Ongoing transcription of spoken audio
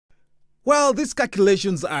Well, these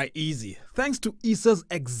calculations are easy thanks to Issah's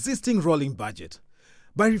existing rolling budget.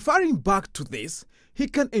 By referring back to this, he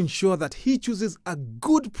can ensure that he chooses a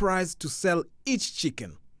good price to sell each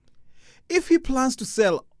chicken. If he plans to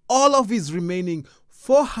sell all of his remaining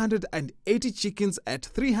 480 chickens at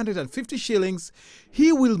 350 shillings,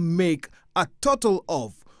 he will make a total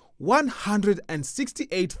of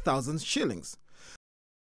 168,000 shillings.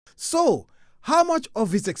 So, how much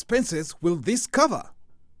of his expenses will this cover?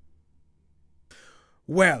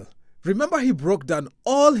 Well, remember he broke down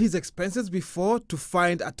all his expenses before to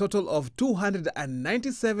find a total of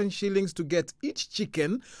 297 shillings to get each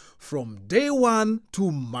chicken from day 1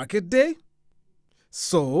 to market day?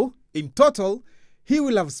 So, in total, he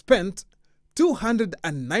will have spent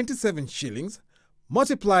 297 shillings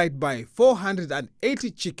multiplied by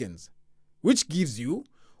 480 chickens, which gives you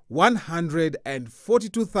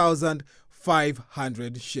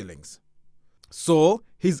 142,500 shillings. So,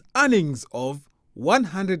 his earnings of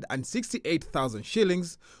 168,000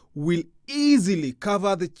 shillings will easily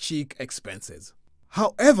cover the chick expenses.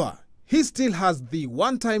 However, he still has the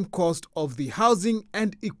one-time cost of the housing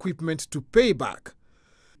and equipment to pay back.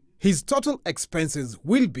 His total expenses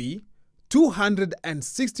will be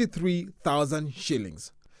 263,000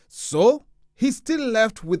 shillings. So, he's still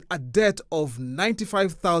left with a debt of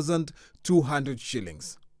 95,200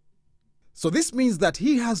 shillings. So this means that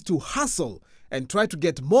he has to hustle and try to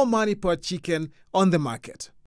get more money per chicken on the market.